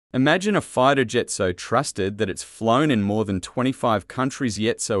Imagine a fighter jet so trusted that it's flown in more than 25 countries,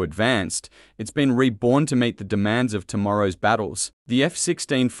 yet so advanced, it's been reborn to meet the demands of tomorrow's battles. The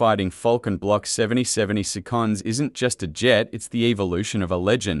F-16 Fighting Falcon Block 7070 Seconds isn't just a jet, it's the evolution of a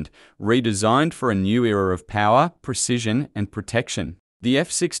legend, redesigned for a new era of power, precision, and protection. The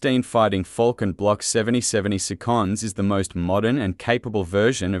F-16 Fighting Falcon Block 7070 Seconds is the most modern and capable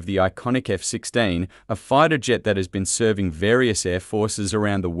version of the iconic F-16, a fighter jet that has been serving various air forces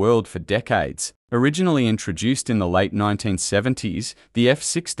around the world for decades. Originally introduced in the late 1970s, the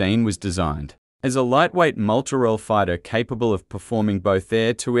F-16 was designed as a lightweight multirole fighter capable of performing both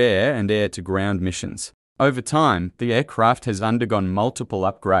air-to-air and air-to-ground missions. Over time, the aircraft has undergone multiple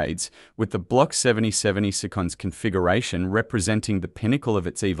upgrades, with the Block 7070 Seconds configuration representing the pinnacle of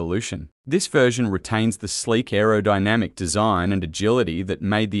its evolution. This version retains the sleek aerodynamic design and agility that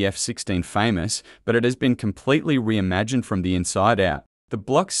made the F-16 famous, but it has been completely reimagined from the inside out. The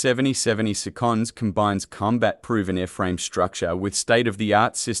Block 7070 Seconds combines combat-proven airframe structure with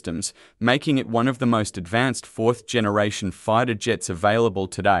state-of-the-art systems, making it one of the most advanced fourth-generation fighter jets available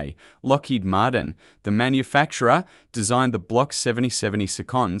today. Lockheed Martin, the manufacturer, designed the Block 7070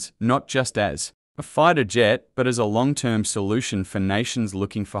 Seconds not just as a fighter jet, but as a long-term solution for nations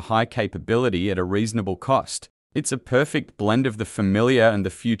looking for high capability at a reasonable cost. It's a perfect blend of the familiar and the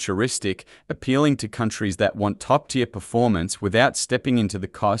futuristic, appealing to countries that want top-tier performance without stepping into the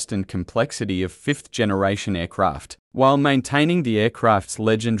cost and complexity of fifth-generation aircraft, while maintaining the aircraft's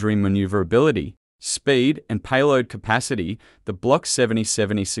legendary maneuverability, speed, and payload capacity. The Block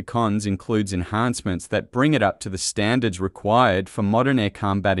 7070 Seconds includes enhancements that bring it up to the standards required for modern air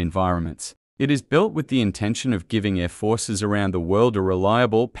combat environments. It is built with the intention of giving air forces around the world a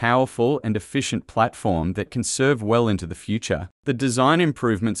reliable, powerful, and efficient platform that can serve well into the future. The design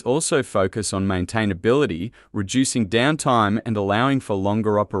improvements also focus on maintainability, reducing downtime and allowing for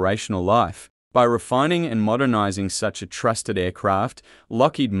longer operational life. By refining and modernizing such a trusted aircraft,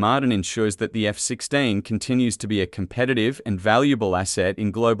 Lockheed Martin ensures that the F-16 continues to be a competitive and valuable asset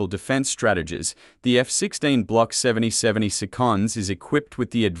in global defense strategies. The F-16 Block 7070 Seconds is equipped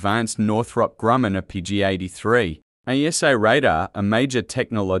with the advanced Northrop Grumman APG-83 AESA radar, a major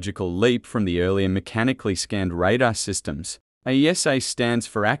technological leap from the earlier mechanically scanned radar systems. AESA stands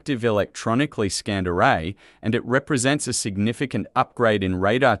for Active Electronically Scanned Array, and it represents a significant upgrade in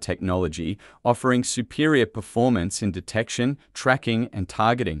radar technology, offering superior performance in detection, tracking, and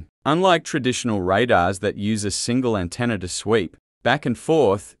targeting. Unlike traditional radars that use a single antenna to sweep back and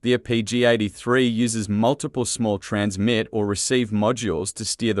forth, the APG-83 uses multiple small transmit or receive modules to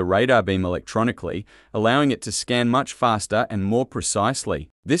steer the radar beam electronically, allowing it to scan much faster and more precisely.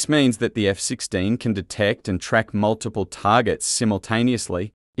 This means that the F-16 can detect and track multiple targets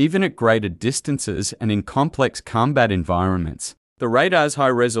simultaneously, even at greater distances and in complex combat environments. The radar's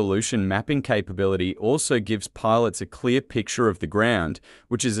high-resolution mapping capability also gives pilots a clear picture of the ground,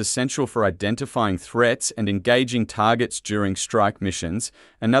 which is essential for identifying threats and engaging targets during strike missions.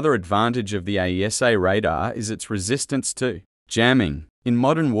 Another advantage of the AESA radar is its resistance to jamming. In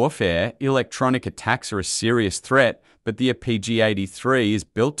modern warfare, electronic attacks are a serious threat, but the APG-83 is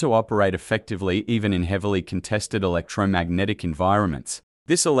built to operate effectively even in heavily contested electromagnetic environments.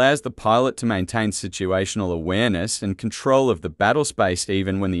 This allows the pilot to maintain situational awareness and control of the battlespace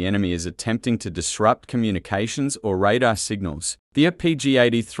even when the enemy is attempting to disrupt communications or radar signals. The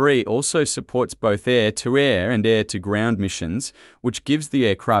APG-83 also supports both air-to-air and air-to-ground missions, which gives the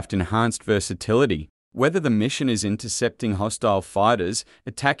aircraft enhanced versatility. Whether the mission is intercepting hostile fighters,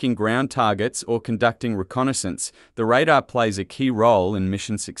 attacking ground targets, or conducting reconnaissance, the radar plays a key role in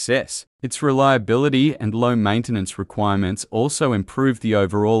mission success. Its reliability and low maintenance requirements also improve the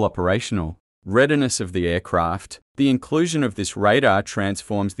overall operational readiness of the aircraft. The inclusion of this radar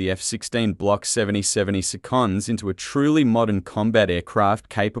transforms the F-16 Block 7070 Seconds into a truly modern combat aircraft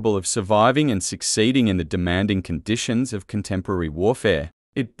capable of surviving and succeeding in the demanding conditions of contemporary warfare.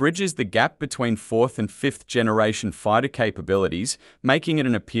 It bridges the gap between fourth and fifth generation fighter capabilities, making it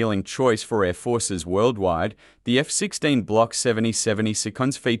an appealing choice for air forces worldwide. The F-16 Block 7070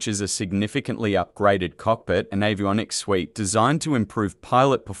 Seconds features a significantly upgraded cockpit and avionics suite designed to improve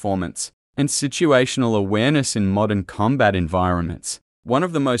pilot performance and situational awareness in modern combat environments. One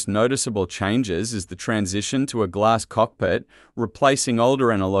of the most noticeable changes is the transition to a glass cockpit, replacing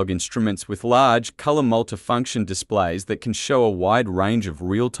older analog instruments with large, color multifunction displays that can show a wide range of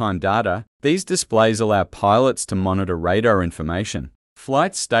real-time data. These displays allow pilots to monitor radar information,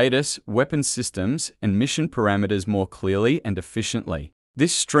 flight status, weapon systems, and mission parameters more clearly and efficiently.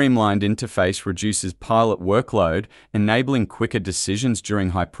 This streamlined interface reduces pilot workload, enabling quicker decisions during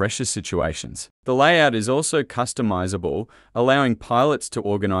high-pressure situations. The layout is also customizable, allowing pilots to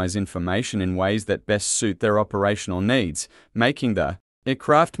organize information in ways that best suit their operational needs, making the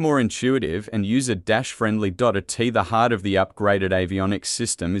aircraft more intuitive and user-friendly. At the heart of the upgraded avionics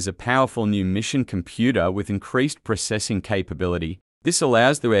system is a powerful new mission computer with increased processing capability. This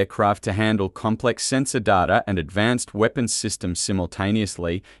allows the aircraft to handle complex sensor data and advanced weapons systems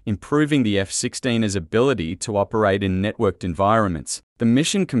simultaneously, improving the F-16's ability to operate in networked environments. The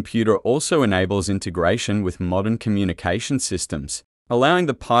mission computer also enables integration with modern communication systems, allowing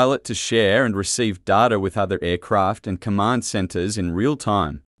the pilot to share and receive data with other aircraft and command centers in real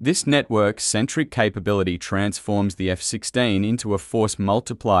time. This network-centric capability transforms the F-16 into a force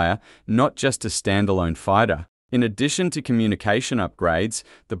multiplier, not just a standalone fighter. In addition to communication upgrades,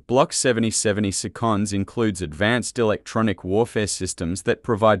 the Block 7070 Seconds includes advanced electronic warfare systems that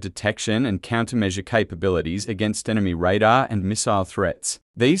provide detection and countermeasure capabilities against enemy radar and missile threats.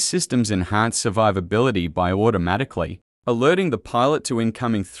 These systems enhance survivability by automatically alerting the pilot to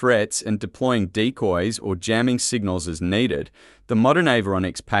incoming threats and deploying decoys or jamming signals as needed. The modern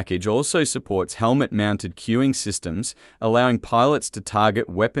avionics package also supports helmet-mounted cueing systems, allowing pilots to target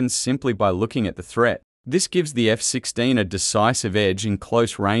weapons simply by looking at the threat. This gives the F-16 a decisive edge in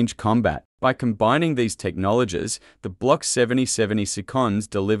close-range combat. By combining these technologies, the Block 7070 Seconds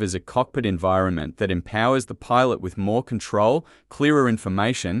delivers a cockpit environment that empowers the pilot with more control, clearer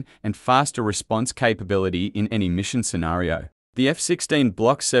information, and faster response capability in any mission scenario. The F-16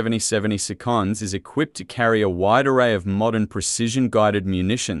 Block 7070 Seconds is equipped to carry a wide array of modern precision-guided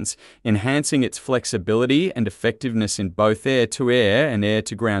munitions, enhancing its flexibility and effectiveness in both air-to-air and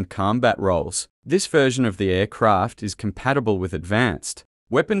air-to-ground combat roles. This version of the aircraft is compatible with advanced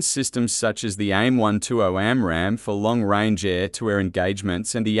weapons systems such as the AIM-120 AMRAAM for long-range air-to-air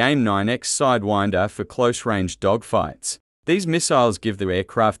engagements and the AIM-9X Sidewinder for close-range dogfights. These missiles give the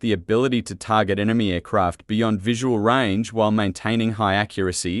aircraft the ability to target enemy aircraft beyond visual range while maintaining high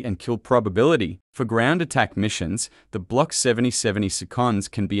accuracy and kill probability. For ground attack missions, the Block 7070 Seconds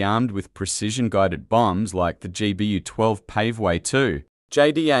can be armed with precision-guided bombs like the GBU-12 Paveway 2.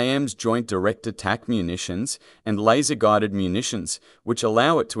 JDAM's Joint Direct Attack munitions, and laser-guided munitions, which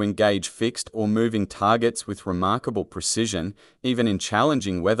allow it to engage fixed or moving targets with remarkable precision, even in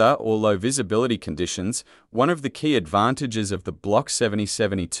challenging weather or low visibility conditions. One of the key advantages of the Block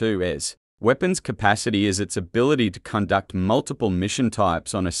 7072's weapons capacity is its ability to conduct multiple mission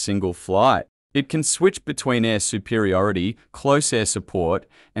types on a single flight. It can switch between air superiority, close air support,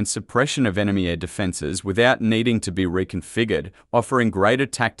 and suppression of enemy air defenses without needing to be reconfigured, offering greater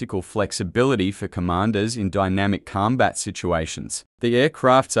tactical flexibility for commanders in dynamic combat situations. The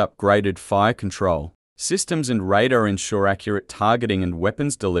aircraft's upgraded fire control systems and radar ensure accurate targeting and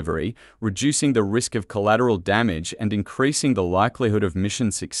weapons delivery, reducing the risk of collateral damage and increasing the likelihood of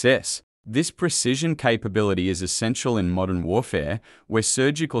mission success. This precision capability is essential in modern warfare, where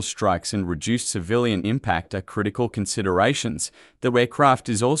surgical strikes and reduced civilian impact are critical considerations. The aircraft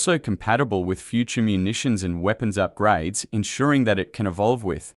is also compatible with future munitions and weapons upgrades, ensuring that it can evolve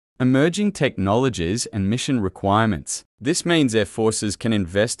with emerging technologies and mission requirements. This means air forces can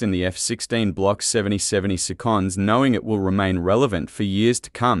invest in the F-16 Block 7070 Seconds knowing it will remain relevant for years to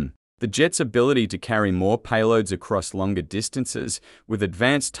come. The jet's ability to carry more payloads across longer distances, with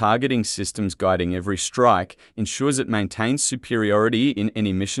advanced targeting systems guiding every strike, ensures it maintains superiority in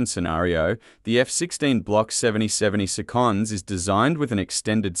any mission scenario. The F-16 Block 7070 Seconds is designed with an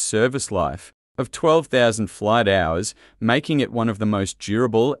extended service life of 12,000 flight hours, making it one of the most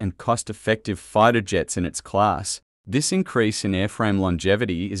durable and cost-effective fighter jets in its class. This increase in airframe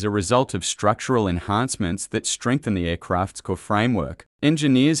longevity is a result of structural enhancements that strengthen the aircraft's core framework.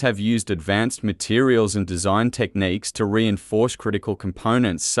 Engineers have used advanced materials and design techniques to reinforce critical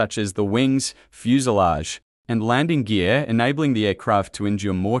components such as the wings, fuselage, and landing gear, enabling the aircraft to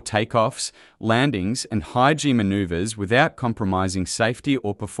endure more takeoffs, landings, and high-G maneuvers without compromising safety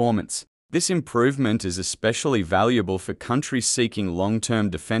or performance. This improvement is especially valuable for countries seeking long-term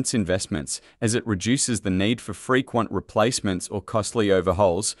defense investments, as it reduces the need for frequent replacements or costly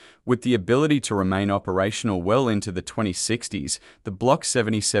overhauls. With the ability to remain operational well into the 2060s, the Block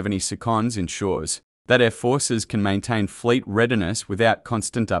 7070 Seconds ensures that air forces can maintain fleet readiness without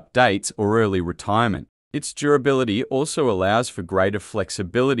constant updates or early retirement. Its durability also allows for greater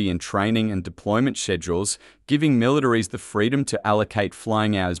flexibility in training and deployment schedules, giving militaries the freedom to allocate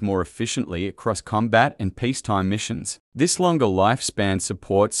flying hours more efficiently across combat and peacetime missions. This longer lifespan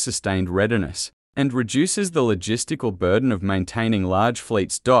supports sustained readiness, and reduces the logistical burden of maintaining large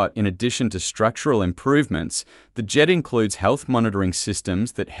fleets. In addition to structural improvements, the jet includes health monitoring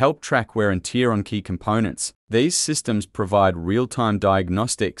systems that help track wear and tear on key components. These systems provide real-time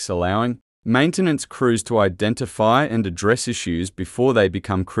diagnostics, allowing maintenance crews to identify and address issues before they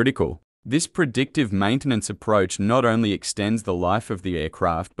become critical. This predictive maintenance approach not only extends the life of the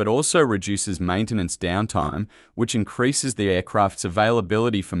aircraft but also reduces maintenance downtime, which increases the aircraft's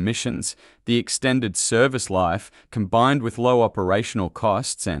availability for missions. The extended service life, combined with low operational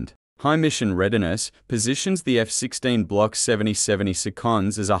costs and high mission readiness, positions the F-16 Block 7070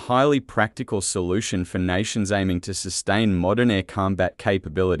 Seconds as a highly practical solution for nations aiming to sustain modern air combat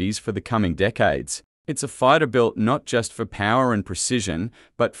capabilities for the coming decades. It's a fighter built not just for power and precision,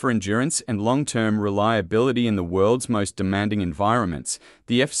 but for endurance and long-term reliability in the world's most demanding environments.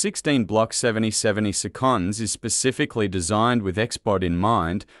 The F-16 Block 7070 Seconds is specifically designed with XBOD in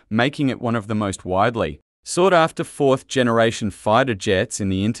mind, making it one of the most widely sought-after fourth-generation fighter jets in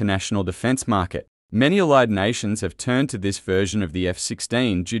the international defense market. Many allied nations have turned to this version of the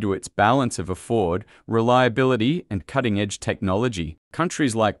F-16 due to its balance of afford, reliability, and cutting-edge technology.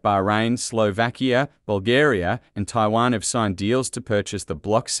 Countries like Bahrain, Slovakia, Bulgaria, and Taiwan have signed deals to purchase the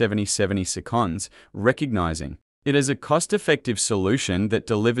Block 7070 Seconds, recognizing it as a cost-effective solution that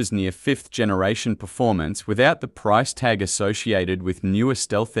delivers near fifth-generation performance without the price tag associated with newer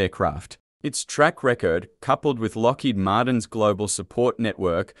stealth aircraft. Its track record, coupled with Lockheed Martin's global support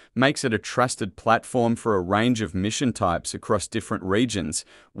network, makes it a trusted platform for a range of mission types across different regions.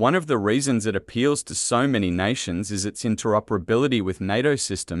 One of the reasons it appeals to so many nations is its interoperability with NATO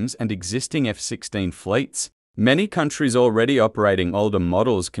systems and existing F-16 fleets. Many countries already operating older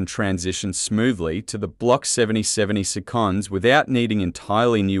models can transition smoothly to the Block 7070 Seconds without needing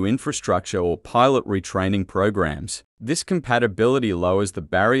entirely new infrastructure or pilot retraining programs. This compatibility lowers the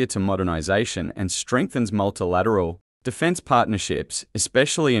barrier to modernization and strengthens multilateral defense partnerships,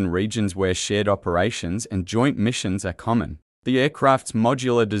 especially in regions where shared operations and joint missions are common. The aircraft's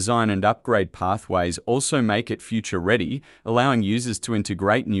modular design and upgrade pathways also make it future-ready, allowing users to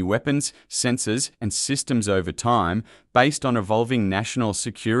integrate new weapons, sensors, and systems over time based on evolving national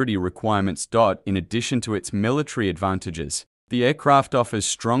security requirements. In addition to its military advantages, the aircraft offers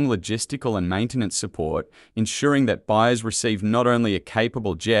strong logistical and maintenance support, ensuring that buyers receive not only a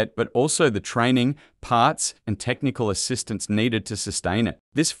capable jet but also the training, parts, and technical assistance needed to sustain it.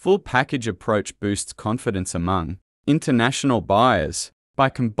 This full package approach boosts confidence among international buyers. By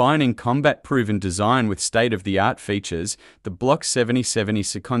combining combat-proven design with state-of-the-art features, the Block 7070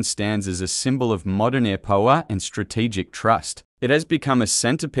 Seconds stands as a symbol of modern air power and strategic trust. It has become a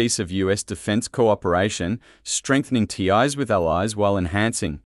centerpiece of U.S. defense cooperation, strengthening ties with allies while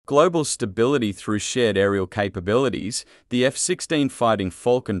enhancing global stability through shared aerial capabilities. The F-16 Fighting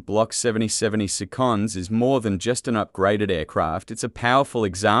Falcon Block 7070 Seconds is more than just an upgraded aircraft. It's a powerful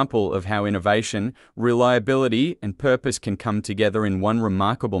example of how innovation, reliability, and purpose can come together in one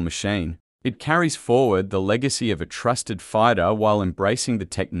remarkable machine. It carries forward the legacy of a trusted fighter while embracing the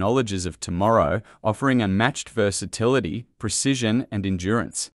technologies of tomorrow, offering unmatched versatility, precision, and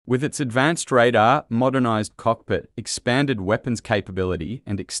endurance. With its advanced radar, modernized cockpit, expanded weapons capability,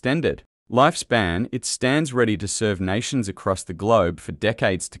 and extended lifespan, it stands ready to serve nations across the globe for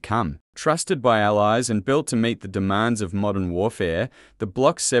decades to come. Trusted by allies and built to meet the demands of modern warfare, the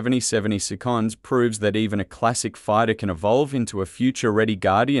Block 7070 Seconds proves that even a classic fighter can evolve into a future-ready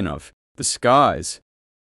guardian of the skies.